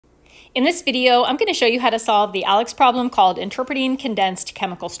In this video, I'm going to show you how to solve the ALEKS problem called Interpreting Condensed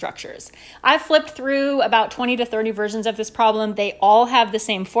Chemical Structures. I've flipped through about 20 to 30 versions of this problem. They all have the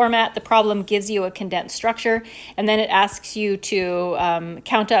same format. The problem gives you a condensed structure, and then it asks you to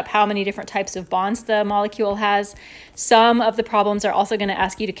count up how many different types of bonds the molecule has. Some of the problems are also going to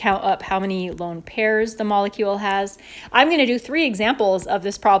ask you to count up how many lone pairs the molecule has. I'm going to do 3 examples of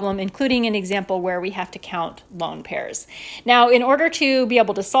this problem, including an example where we have to count lone pairs. Now, in order to be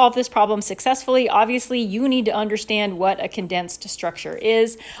able to solve this problem successfully, obviously you need to understand what a condensed structure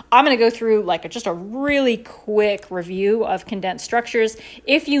is. I'm going to go through just a really quick review of condensed structures.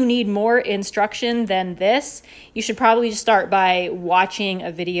 If you need more instruction than this, you should probably just start by watching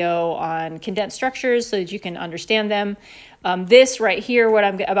a video on condensed structures so that you can understand them. This right here, what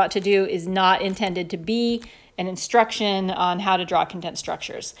I'm about to do, is not intended to be an instruction on how to draw condensed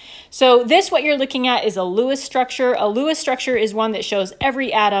structures. So this, what you're looking at, is a Lewis structure. A Lewis structure is one that shows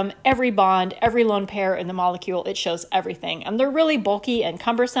every atom, every bond, every lone pair in the molecule. It shows everything. And they're really bulky and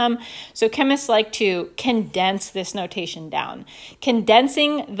cumbersome, so chemists like to condense this notation down.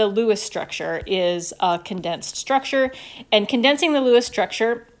 Condensing the Lewis structure is a condensed structure, and condensing the Lewis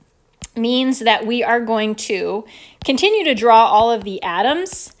structure means that we are going to continue to draw all of the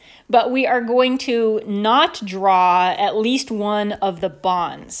atoms, but we are going to not draw at least one of the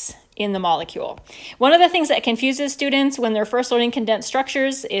bonds in the molecule. One of the things that confuses students when they're first learning condensed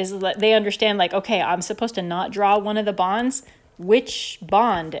structures is that they understand, okay, I'm supposed to not draw one of the bonds. Which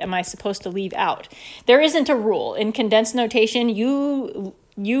bond am I supposed to leave out? There isn't a rule. In condensed notation, you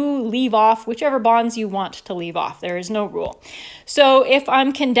leave off whichever bonds you want to leave off. There is no rule. So if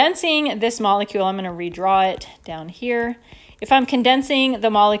I'm condensing this molecule, I'm going to redraw it down here. If I'm condensing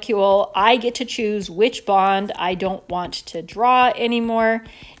the molecule, I get to choose which bond I don't want to draw anymore.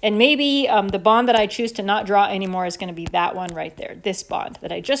 And maybe the bond that I choose to not draw anymore is going to be that one right there, this bond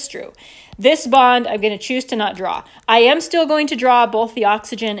that I just drew. This bond I'm going to choose to not draw. I am still going to draw both the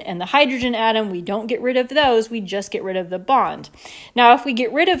oxygen and the hydrogen atom. We don't get rid of those, we just get rid of the bond. Now, if we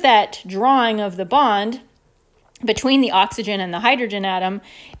get rid of that drawing of the bond between the oxygen and the hydrogen atom,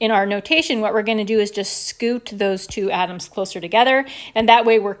 in our notation, what we're going to do is just scoot those 2 atoms closer together, and that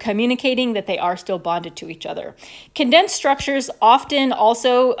way we're communicating that they are still bonded to each other. Condensed structures often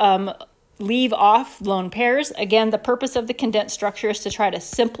also leave off lone pairs. Again, the purpose of the condensed structure is to try to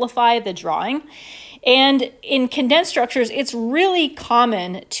simplify the drawing. And in condensed structures, it's really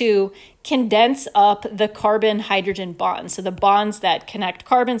common to condense up the carbon-hydrogen bonds. So the bonds that connect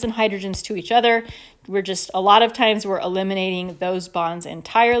carbons and hydrogens to each other, a lot of times we're eliminating those bonds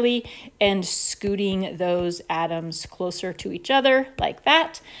entirely and scooting those atoms closer to each other like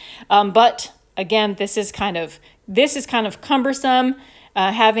that. But again, this is kind of cumbersome.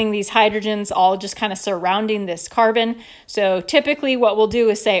 Having these hydrogens all just kind of surrounding this carbon. So typically what we'll do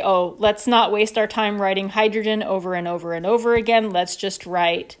is say, oh, let's not waste our time writing hydrogen over and over and over again. Let's just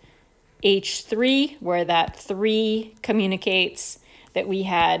write H3, where that 3 communicates that we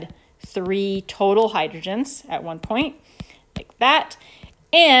had 3 total hydrogens at one point, like that.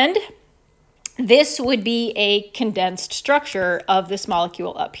 And this would be a condensed structure of this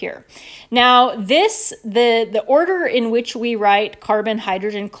molecule up here. Now, the order in which we write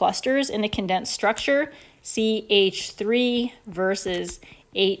carbon-hydrogen clusters in a condensed structure, CH3 versus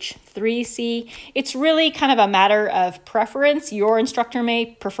H3C, it's really kind of a matter of preference. Your instructor may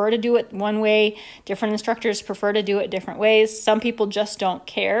prefer to do it one way. Different instructors prefer to do it different ways. Some people just don't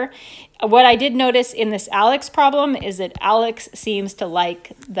care. What I did notice in this ALEKS problem is that ALEKS seems to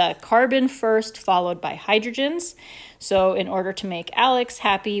like the carbon first, followed by hydrogens. So in order to make ALEKS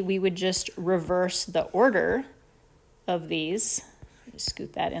happy, we would just reverse the order of these. Just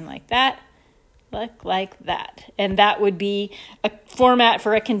scoot that in like that. Look like that. And that would be a format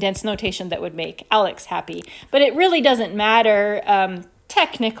for a condensed notation that would make ALEKS happy. But it really doesn't matter.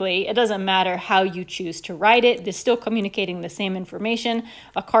 Technically, it doesn't matter how you choose to write it. It's still communicating the same information.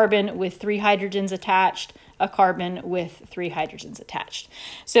 A carbon with 3 hydrogens attached, a carbon with 3 hydrogens attached.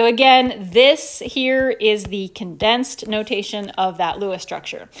 So again, this here is the condensed notation of that Lewis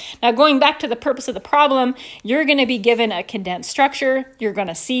structure. Now, going back to the purpose of the problem, you're going to be given a condensed structure. You're going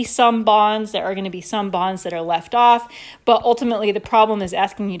to see some bonds. There are going to be some bonds that are left off, but ultimately the problem is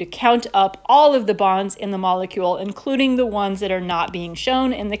asking you to count up all of the bonds in the molecule, including the ones that are not being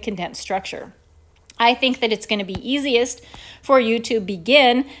shown in the condensed structure. I think that it's going to be easiest for you to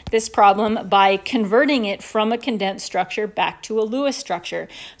begin this problem by converting it from a condensed structure back to a Lewis structure.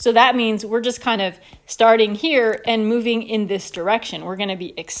 So that means we're just kind of starting here and moving in this direction. We're going to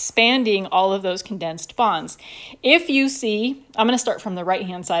be expanding all of those condensed bonds. If you see, I'm going to start from the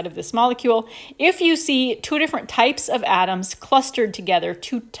right-hand side of this molecule. If you see two different types of atoms clustered together,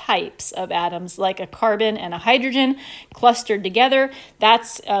 two types of atoms like a carbon and a hydrogen clustered together,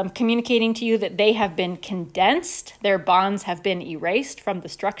 that's communicating to you that they have been condensed. Their bonds have been erased from the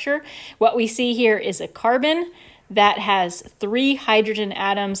structure. What we see here is a carbon that has 3 hydrogen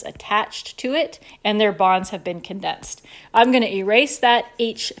atoms attached to it, and their bonds have been condensed. I'm going to erase that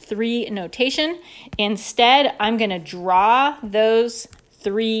H3 notation. Instead, I'm going to draw those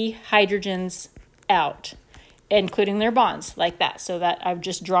 3 hydrogens out, including their bonds, like that, so that I've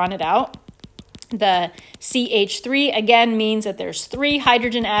just drawn it out. The CH3, again, means that there's 3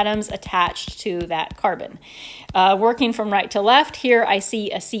 hydrogen atoms attached to that carbon. Working from right to left, here I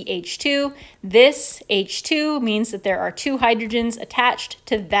see a CH2. This H2 means that there are 2 hydrogens attached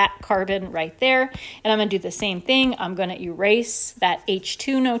to that carbon right there. And I'm going to do the same thing. I'm going to erase that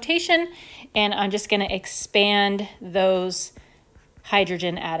H2 notation, and I'm just going to expand those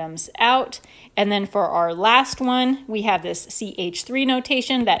hydrogen atoms out. And then for our last one, we have this CH3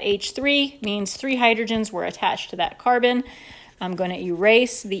 notation. That H3 means 3 hydrogens were attached to that carbon. I'm going to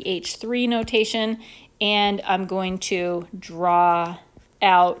erase the H3 notation, and I'm going to draw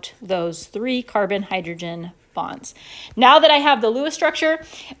out those 3 carbon-hydrogen bonds. Now that I have the Lewis structure,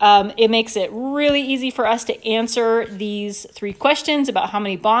 it makes it really easy for us to answer these 3 questions about how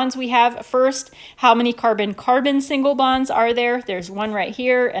many bonds we have. First, how many carbon-carbon single bonds are there? There's one right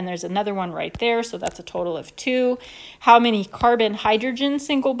here, and there's another one right there, so that's a total of 2. How many carbon-hydrogen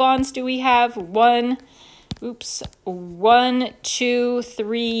single bonds do we have? 1, 2,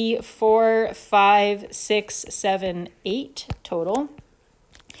 3, 4, 5, 6, 7, 8 total.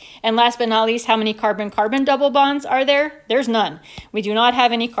 And last but not least, how many carbon-carbon double bonds are there? There's none. We do not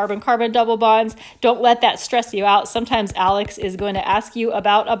have any carbon-carbon double bonds. Don't let that stress you out. Sometimes ALEKS is going to ask you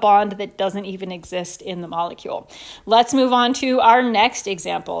about a bond that doesn't even exist in the molecule. Let's move on to our next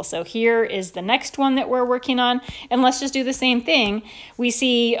example. So here is the next one that we're working on, and let's just do the same thing. We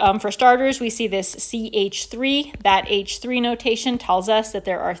see, for starters, we see this CH3. That H3 notation tells us that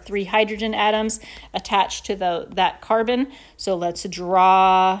there are 3 hydrogen atoms attached to that carbon. So let's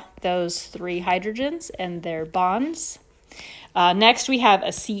draw those 3 hydrogens and their bonds. Next, we have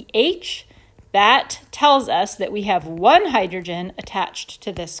a CH. That tells us that we have 1 hydrogen attached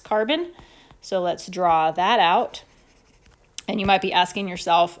to this carbon. So let's draw that out. And you might be asking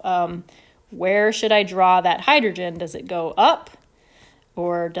yourself, where should I draw that hydrogen? Does it go up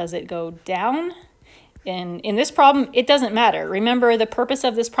or does it go down? And in this problem, it doesn't matter. Remember, the purpose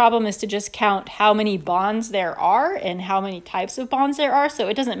of this problem is to just count how many bonds there are and how many types of bonds there are. So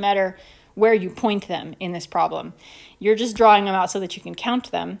it doesn't matter where you point them in this problem. You're just drawing them out so that you can count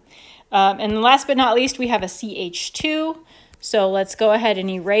them. And last but not least, we have a CH2. So let's go ahead and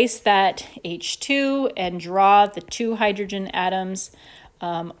erase that H2 and draw the 2 hydrogen atoms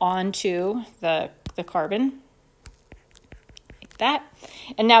onto the carbon. That.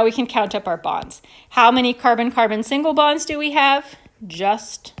 And now we can count up our bonds. How many carbon-carbon single bonds do we have?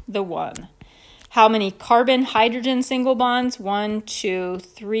 Just the 1. How many carbon-hydrogen single bonds? 1, 2,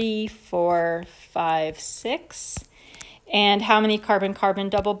 3, 4, 5, 6. And how many carbon-carbon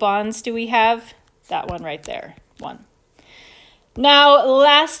double bonds do we have? That one right there, 1. Now,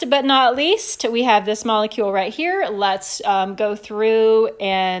 last but not least, we have this molecule right here. Let's go through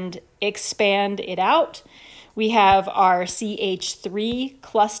and expand it out. We have our CH3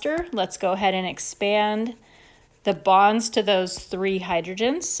 cluster. Let's go ahead and expand the bonds to those 3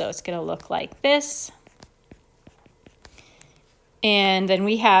 hydrogens. So it's going to look like this. And then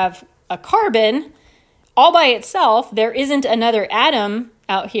we have a carbon. All by itself, there isn't another atom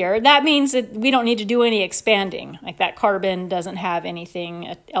out here. That means that we don't need to do any expanding. Like that carbon doesn't have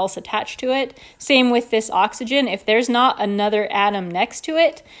anything else attached to it. Same with this oxygen. If there's not another atom next to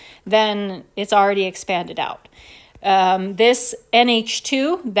it, then it's already expanded out. This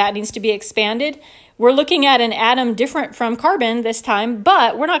NH2, that needs to be expanded. We're looking at an atom different from carbon this time,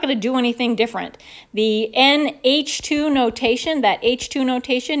 but we're not going to do anything different. The NH2 notation, that H2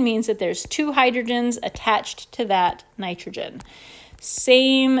 notation means that there's 2 hydrogens attached to that nitrogen.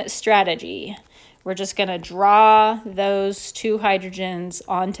 Same strategy. We're just going to draw those 2 hydrogens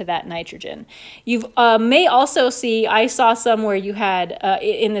onto that nitrogen. You may also see, I saw some where you had,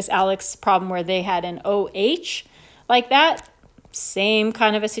 in this ALEKS problem where they had an OH like that. Same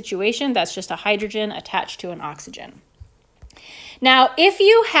kind of a situation. That's just a hydrogen attached to an oxygen. Now, if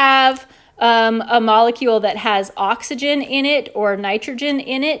you have a molecule that has oxygen in it or nitrogen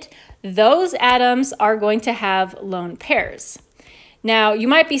in it, those atoms are going to have lone pairs. Now, you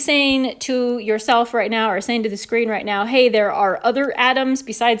might be saying to yourself right now, or saying to the screen right now, hey, there are other atoms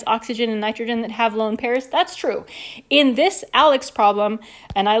besides oxygen and nitrogen that have lone pairs. That's true. In this ALEKS problem,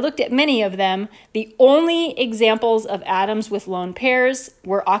 and I looked at many of them, the only examples of atoms with lone pairs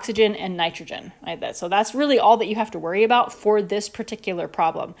were oxygen and nitrogen. So that's really all that you have to worry about for this particular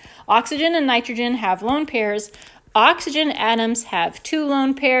problem. Oxygen and nitrogen have lone pairs. Oxygen atoms have 2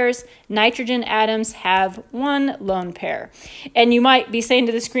 lone pairs, nitrogen atoms have 1 lone pair. And you might be saying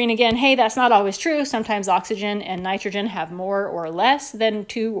to the screen again, hey, that's not always true. Sometimes oxygen and nitrogen have more or less than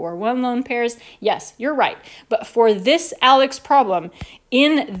 2 or 1 lone pairs. Yes, you're right. But for this ALEKS problem,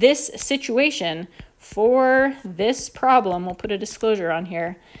 in this situation, for this problem, we'll put a disclosure on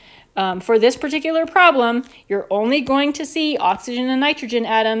here, for this particular problem, you're only going to see oxygen and nitrogen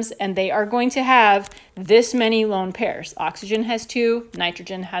atoms, and they are going to have this many lone pairs. Oxygen has 2,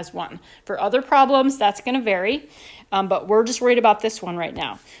 nitrogen has 1. For other problems, that's going to vary, but we're just worried about this one right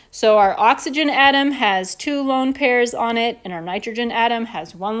now. So our oxygen atom has 2 lone pairs on it, and our nitrogen atom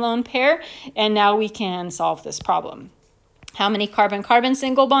has 1 lone pair, and now we can solve this problem. How many carbon-carbon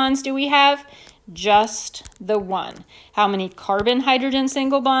single bonds do we have? Just the 1. How many carbon-hydrogen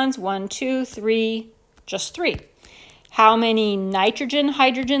single bonds? 1, 2, 3, just 3. How many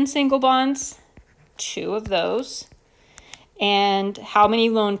nitrogen-hydrogen single bonds? 2 of those. And how many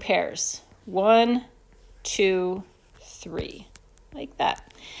lone pairs? 1, 2, 3, like that.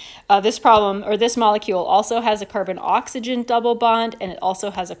 This problem, or this molecule, also has a carbon-oxygen double bond, and it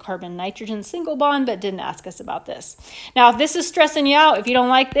also has a carbon-nitrogen single bond, but didn't ask us about this. Now, if this is stressing you out, if you don't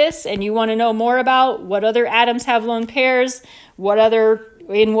like this, and you want to know more about what other atoms have lone pairs,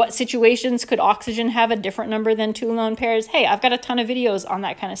 in what situations could oxygen have a different number than 2 lone pairs, hey, I've got a ton of videos on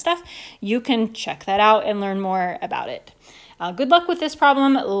that kind of stuff. You can check that out and learn more about it. Good luck with this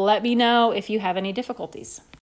problem. Let me know if you have any difficulties.